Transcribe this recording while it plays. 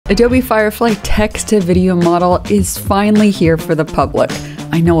Adobe Firefly text-to-video model is finally here for the public.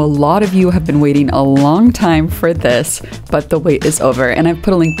 I know a lot of you have been waiting a long time for this, but the wait is over, and I've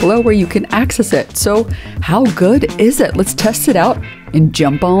put a link below where you can access it. So how good is it? Let's test it out and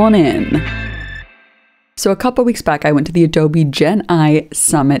jump on in. So a couple weeks back, I went to the Adobe Gen I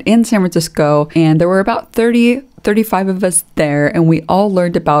Summit in San Francisco, and there were about 35 of us there, and we all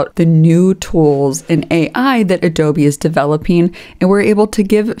learned about the new tools in AI that Adobe is developing, and we're able to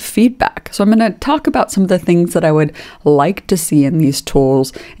give feedback. So I'm going to talk about some of the things that I would like to see in these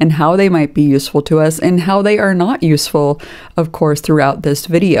tools and how they might be useful to us and how they are not useful, of course, throughout this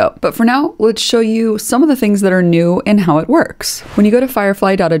video. But for now, let's show you some of the things that are new and how it works. When you go to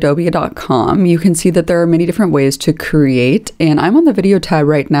firefly.adobe.com, you can see that there are many different ways to create, and I'm on the video tab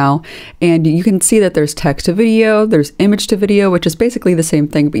right now, and you can see that there's text to video, there's image to video, which is basically the same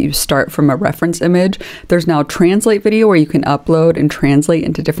thing, but you start from a reference image. There's now translate video, where you can upload and translate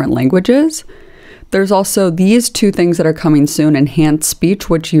into different languages. There's also these two things that are coming soon, enhanced speech,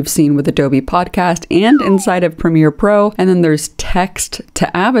 which you've seen with Adobe Podcast and inside of Premiere Pro. And then there's text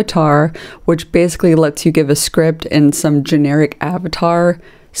to avatar, which basically lets you give a script and some generic avatar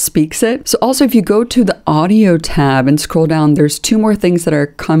speaks it. So also, if you go to the audio tab and scroll down, there's two more things that are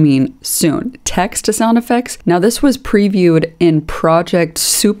coming soon. Text to sound effects. Now this was previewed in Project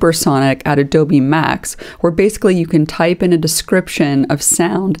Supersonic at Adobe Max, where basically you can type in a description of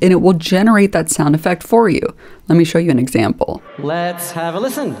sound and it will generate that sound effect for you. Let me show you an example. Let's have a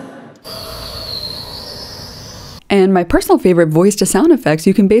listen. And my personal favorite, voice to sound effects,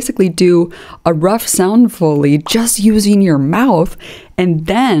 you can basically do a rough sound Foley just using your mouth, and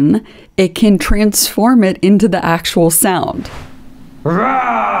then it can transform it into the actual sound. Whoa.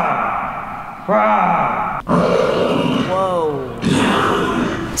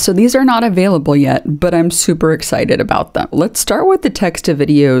 So these are not available yet, but I'm super excited about them. Let's start with the text to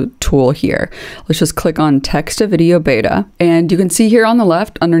video tool here. Let's just click on text to video beta. And you can see here on the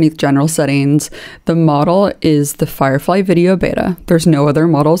left underneath general settings, the model is the Firefly video beta. There's no other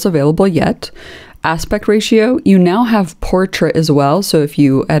models available yet. Aspect ratio, you now have portrait as well. So if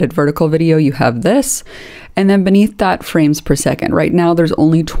you edit vertical video, you have this. And then beneath that, frames per second. Right now, there's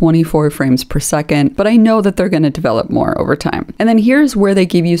only 24 frames per second, but I know that they're going to develop more over time. And then here's where they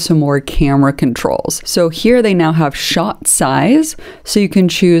give you some more camera controls. So here they now have shot size. So you can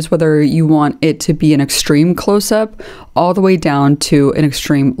choose whether you want it to be an extreme close-up all the way down to an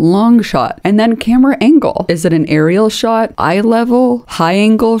extreme long shot. And then camera angle. Is it an aerial shot, eye level, high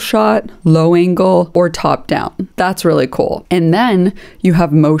angle shot, low angle, or top down? That's really cool. And then you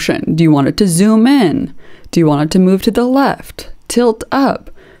have motion. Do you want it to zoom in? Do you want it to move to the left, tilt up,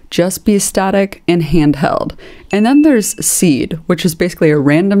 just be static, and handheld? And then there's seed, which is basically a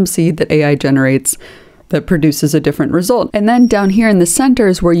random seed that AI generates that produces a different result. And then down here in the center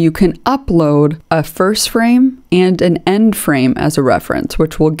is where you can upload a first frame and an end frame as a reference,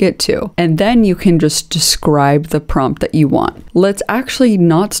 which we'll get to. And then you can just describe the prompt that you want. Let's actually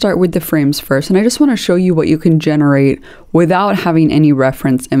not start with the frames first. And I just want to show you what you can generate without having any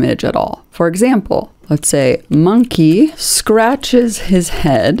reference image at all. For example, let's say monkey scratches his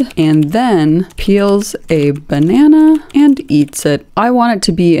head and then peels a banana and eats it. I want it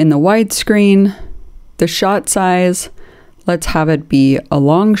to be in the widescreen. The shot size, let's have it be a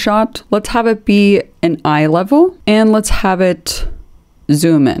long shot. Let's have it be an eye level, and let's have it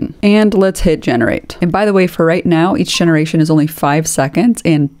zoom in, and let's hit generate. And by the way, for right now, each generation is only 5 seconds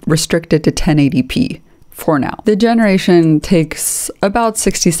and restricted to 1080p for now. The generation takes about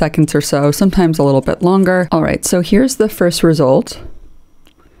 60 seconds or so, sometimes a little bit longer. All right, so here's the first result.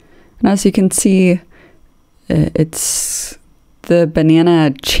 And as you can see, the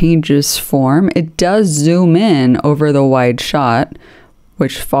banana changes form. It does zoom in over the wide shot,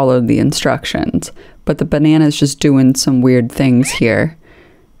 which followed the instructions, but the banana is just doing some weird things here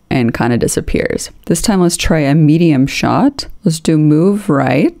and kind of disappears. This time, let's try a medium shot. Let's do move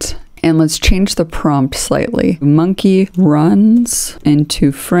right, and let's change the prompt slightly. Monkey runs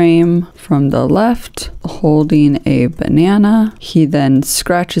into frame from the left, holding a banana. He then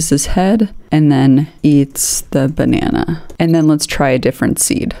scratches his head and then eats the banana. And then let's try a different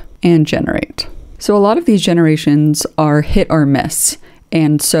seed and generate. So a lot of these generations are hit or miss.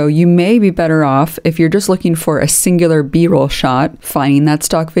 And so you may be better off if you're just looking for a singular B-roll shot, finding that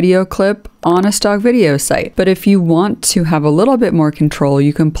stock video clip, on a stock video site. But if you want to have a little bit more control,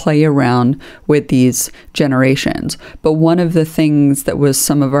 you can play around with these generations. But one of the things that was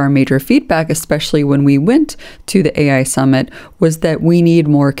some of our major feedback, especially when we went to the AI Summit, was that we need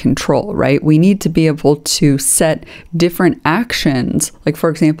more control, right? We need to be able to set different actions. Like, for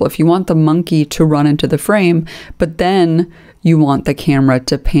example, if you want the monkey to run into the frame, but then you want the camera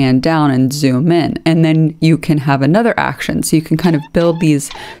to pan down and zoom in, and then you can have another action. So you can kind of build these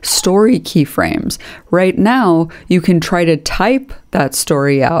story keyframes. Right now, you can try to type that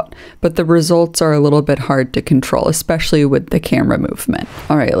story out, but the results are a little bit hard to control, especially with the camera movement.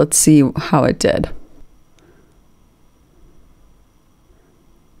 All right, let's see how it did.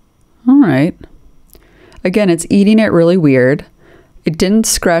 All right. Again, it's eating it really weird. It didn't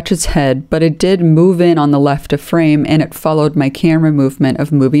scratch its head, but it did move in on the left of frame, and it followed my camera movement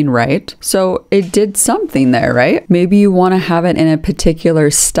of moving right. So it did something there, right? Maybe you want to have it in a particular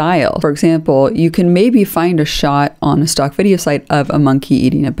style. For example, you can maybe find a shot on a stock video site of a monkey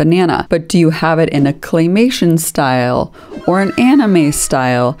eating a banana, but do you have it in a claymation style or an anime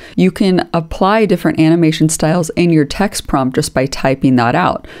style? You can apply different animation styles in your text prompt just by typing that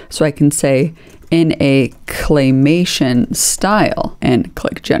out. So I can say, in a claymation style, and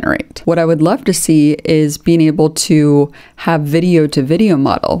click generate. What I would love to see is being able to have video to video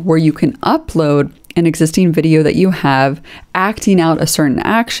model where you can upload an existing video that you have acting out a certain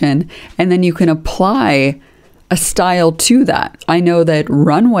action, and then you can apply a style to that. I know that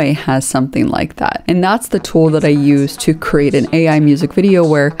Runway has something like that. And that's the tool that I use to create an AI music video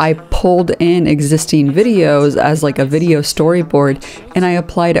where I pulled in existing videos as like a video storyboard, and I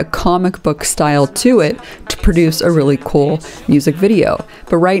applied a comic book style to it to produce a really cool music video.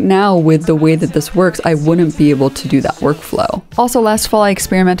 But right now, with the way that this works, I wouldn't be able to do that workflow. Also, last fall, I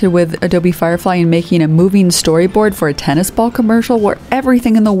experimented with Adobe Firefly in making a moving storyboard for a tennis ball commercial where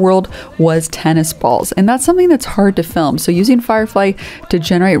everything in the world was tennis balls. And that's something that's hard to film. So using Firefly to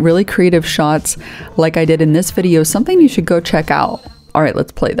generate really creative shots like I did in this video is something you should go check out. All right,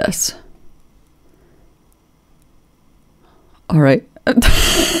 let's play this. All right.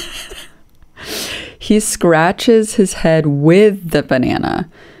 He scratches his head with the banana,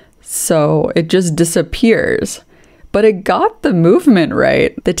 so it just disappears. But it got the movement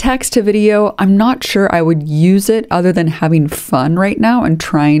right. The text to video, I'm not sure I would use it other than having fun right now and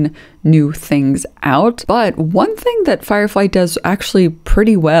trying new things out. But one thing that Firefly does actually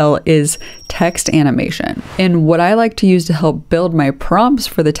pretty well is text animation. And what I like to use to help build my prompts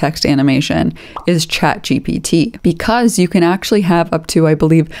for the text animation is ChatGPT, because you can actually have up to, I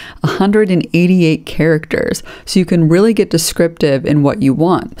believe, 188 characters. So you can really get descriptive in what you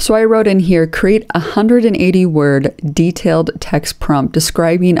want. So I wrote in here, create a 180 word detailed text prompt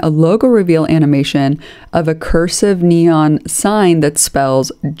describing a logo reveal animation of a cursive neon sign that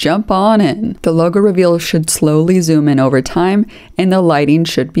spells jump on in. The logo reveal should slowly zoom in over time, and the lighting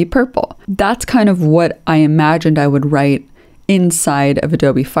should be purple. That's kind of what I imagined I would write inside of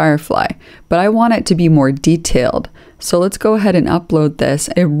Adobe Firefly, but I want it to be more detailed. So let's go ahead and upload this.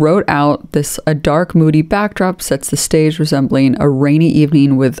 It wrote out a dark, moody backdrop sets the stage resembling a rainy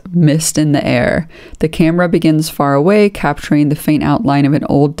evening with mist in the air. The camera begins far away, capturing the faint outline of an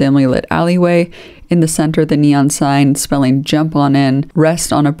old, dimly lit alleyway. In the center, the neon sign spelling jump on in,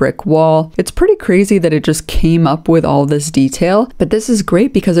 rest on a brick wall. It's pretty crazy that it just came up with all this detail, but this is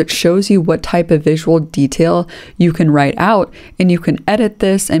great because it shows you what type of visual detail you can write out, and you can edit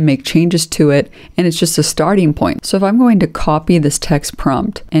this and make changes to it, and it's just a starting point. So if I'm going to copy this text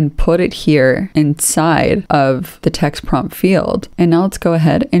prompt and put it here inside of the text prompt field, and now let's go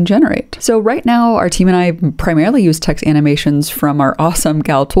ahead and generate. So right now, our team and I primarily use text animations from our awesome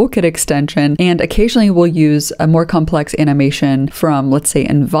Gal Toolkit extension, and occasionally we'll use a more complex animation from, let's say,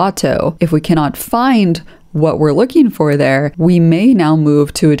 Envato. If we cannot find what we're looking for there, we may now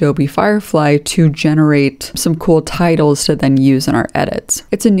move to Adobe Firefly to generate some cool titles to then use in our edits.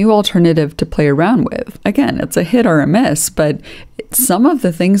 It's a new alternative to play around with. Again, it's a hit or a miss, but some of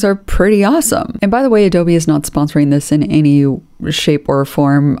the things are pretty awesome. And by the way, Adobe is not sponsoring this in any shape or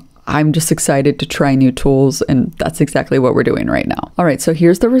form. I'm just excited to try new tools, and that's exactly what we're doing right now. All right, so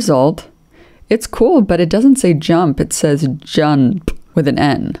here's the result. It's cool, but it doesn't say jump, it says jump with an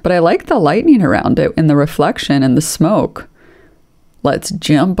N. But I like the lightning around it and the reflection and the smoke. Let's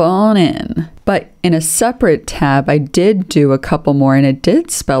jump on in. But in a separate tab, I did do a couple more, and it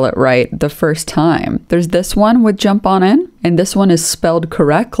did spell it right the first time. There's this one with jump on in, and this one is spelled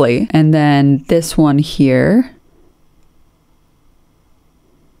correctly. And then this one here,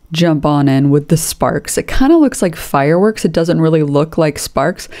 jump on in with the sparks. It kind of looks like fireworks. It doesn't really look like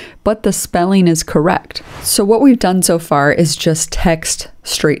sparks, but the spelling is correct. So what we've done so far is just text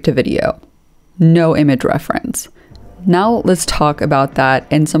straight to video. no image reference. Now let's talk about that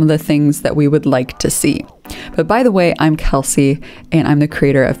and some of the things that we would like to see. But by the way, I'm Kelsey and I'm the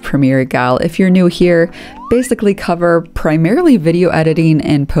creator of Premiere Gal. If you're new here, basically cover primarily video editing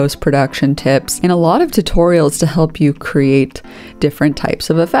and post-production tips and a lot of tutorials to help you create different types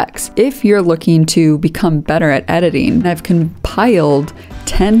of effects. If you're looking to become better at editing, I've compiled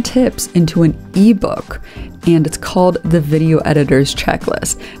 10 tips into an ebook, and it's called the Video Editor's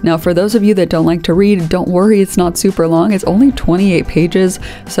Checklist. Now, for those of you that don't like to read, don't worry, it's not super long. It's only 28 pages,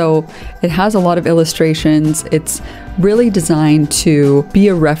 so it has a lot of illustrations. It's really designed to be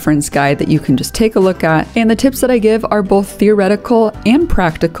a reference guide that you can just take a look at. And the tips that I give are both theoretical and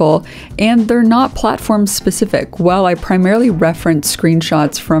practical, and they're not platform specific. While I primarily reference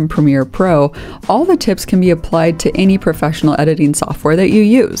screenshots from Premiere Pro, all the tips can be applied to any professional editing software that you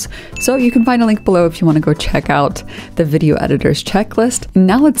use. So you can find a link below if you want to go check out the Video Editor's Checklist.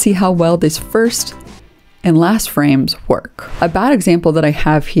 Now let's see how well these first and last frames work. A bad example that I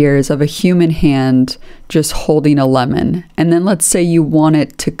have here is of a human hand just holding a lemon. And then let's say you want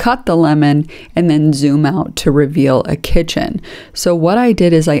it to cut the lemon and then zoom out to reveal a kitchen. So what I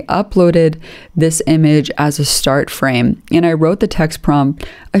did is I uploaded this image as a start frame and I wrote the text prompt,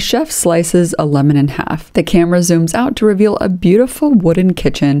 "A chef slices a lemon in half. The camera zooms out to reveal a beautiful wooden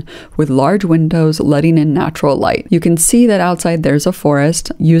kitchen with large windows letting in natural light. You can see that outside there's a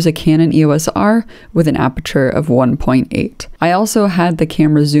forest. Use a Canon EOS R with an aperture of 1.8. I also had the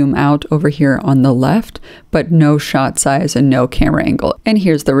camera zoom out over here on the left, but no shot size and no camera angle. And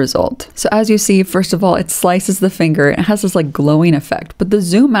here's the result. So as you see, first of all, it slices the finger. It has this like glowing effect, but the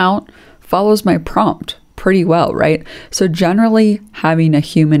zoom out follows my prompt pretty well, right? So generally having a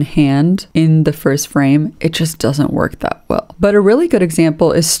human hand in the first frame, it just doesn't work that well. But a really good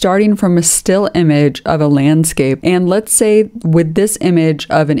example is starting from a still image of a landscape. And let's say with this image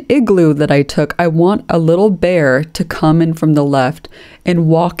of an igloo that I took, I want a little bear to come in from the left and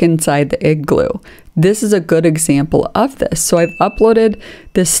walk inside the igloo. This is a good example of this. So I've uploaded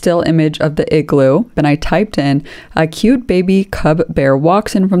this still image of the igloo, and I typed in, "A cute baby cub bear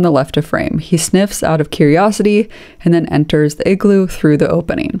walks in from the left of frame. He sniffs out of curiosity and then enters the igloo through the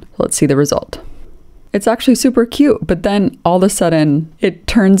opening." Let's see the result. It's actually super cute, but then all of a sudden it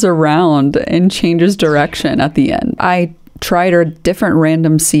turns around and changes direction at the end. I tried a different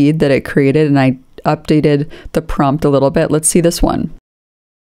random seed that it created and I updated the prompt a little bit. Let's see this one.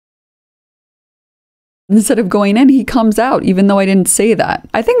 Instead of going in, he comes out, even though I didn't say that.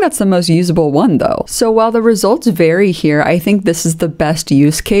 I think that's the most usable one though. So while the results vary here, I think this is the best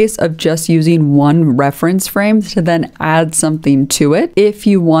use case of just using one reference frame to then add something to it. If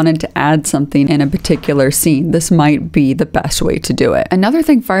you wanted to add something in a particular scene, this might be the best way to do it. Another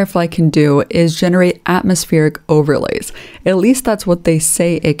thing Firefly can do is generate atmospheric overlays. At least that's what they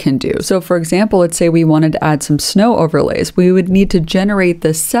say it can do. So for example, let's say we wanted to add some snow overlays. We would need to generate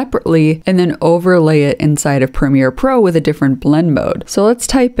this separately and then overlay it inside of Premiere Pro with a different blend mode. So let's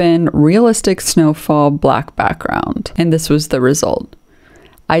type in realistic snowfall black background, and this was the result.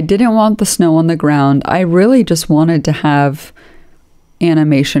 I didn't want the snow on the ground. I really just wanted to have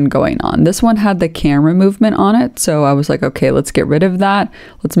animation going on. This one had the camera movement on it, so I was like, okay, let's get rid of that.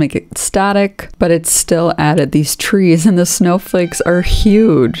 Let's make it static, but it still added these trees and the snowflakes are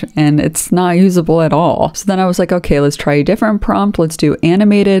huge and it's not usable at all. So then I was like, okay, let's try a different prompt. Let's do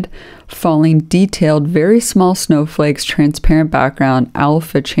animated, falling, detailed, very small snowflakes, transparent background,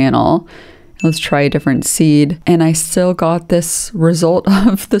 alpha channel. Let's try a different seed. And I still got this result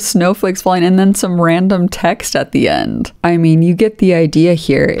of the snowflakes falling and then some random text at the end. I mean, you get the idea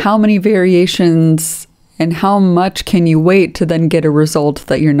here. How many variations and how much can you wait to then get a result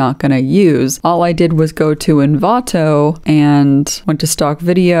that you're not going to use? All I did was go to Envato and went to stock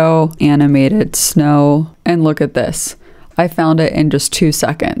video, animated snow, and look at this. I found it in just 2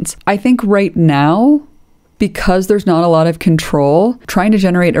 seconds. I think right now, because there's not a lot of control, trying to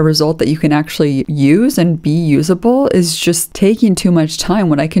generate a result that you can actually use and be usable is just taking too much time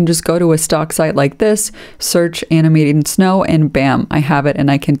when I can just go to a stock site like this, search animating snow, and bam, I have it and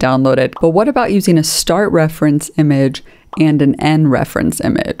I can download it. But what about using a start reference image and an end reference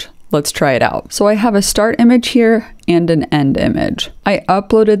image? Let's try it out. So I have a start image here and an end image. I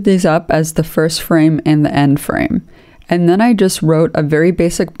uploaded these up as the first frame and the end frame. And then I just wrote a very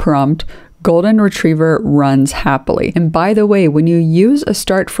basic prompt, golden retriever runs happily. And by the way, when you use a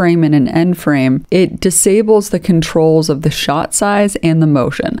start frame and an end frame, it disables the controls of the shot size and the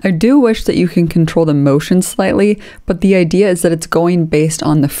motion. I do wish that you can control the motion slightly, but the idea is that it's going based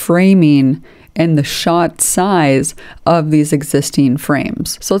on the framing and the shot size of these existing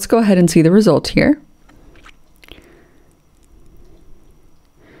frames. So let's go ahead and see the result here.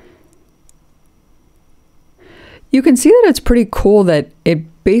 You can see that it's pretty cool that it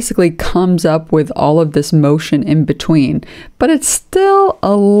basically comes up with all of this motion in between, but it's still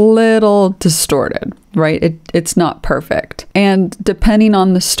a little distorted, right? It's not perfect. And depending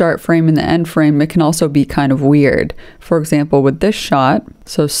on the start frame and the end frame, it can also be kind of weird. For example, with this shot,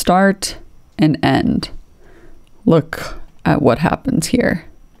 so start and end. Look at what happens here.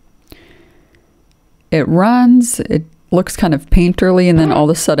 It runs, it looks kind of painterly, and then all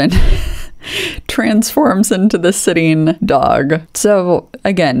of a sudden transforms into the sitting dog. So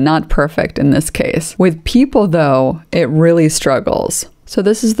again, not perfect in this case. With people though, it really struggles. So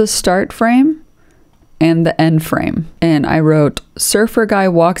this is the start frame and the end frame. And I wrote, surfer guy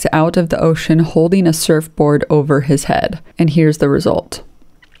walks out of the ocean holding a surfboard over his head. And here's the result.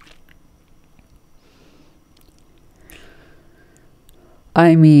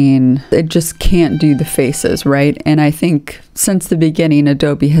 I mean, it just can't do the faces, right? And I think since the beginning,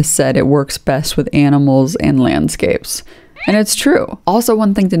 Adobe has said it works best with animals and landscapes. And it's true. Also,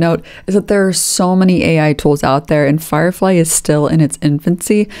 one thing to note is that there are so many AI tools out there, and Firefly is still in its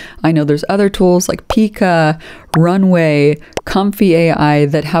infancy. I know there's other tools like Pika, Runway, Comfy AI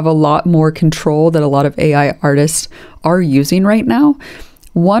that have a lot more control that a lot of AI artists are using right now.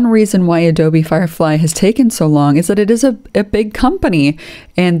 One reason why Adobe Firefly has taken so long is that it is a big company,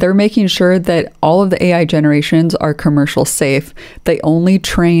 and they're making sure that all of the AI generations are commercial safe. They only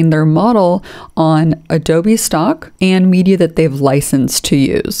train their model on Adobe stock and media that they've licensed to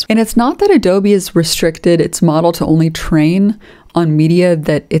use. And it's not that Adobe has restricted its model to only train on media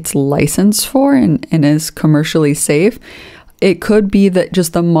that it's licensed for and is commercially safe. It could be that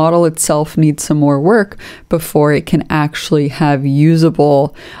just the model itself needs some more work before it can actually have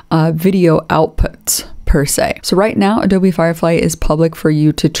usable video outputs per se. So right now, Adobe Firefly is public for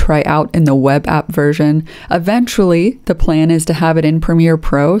you to try out in the web app version. Eventually, the plan is to have it in Premiere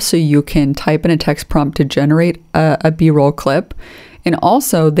Pro so you can type in a text prompt to generate a B-roll clip. And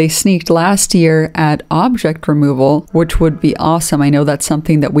also, they sneaked last year at object removal, which would be awesome. I know that's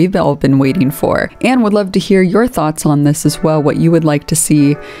something that we've all been waiting for. And would love to hear your thoughts on this as well, what you would like to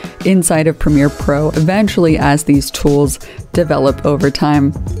see inside of Premiere Pro eventually as these tools develop over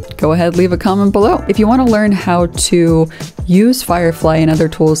time. Go ahead, leave a comment below. If you want to learn how to use Firefly and other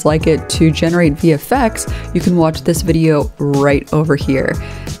tools like it to generate VFX, you can watch this video right over here.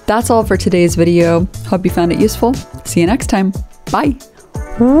 That's all for today's video. Hope you found it useful. See you next time. Bye.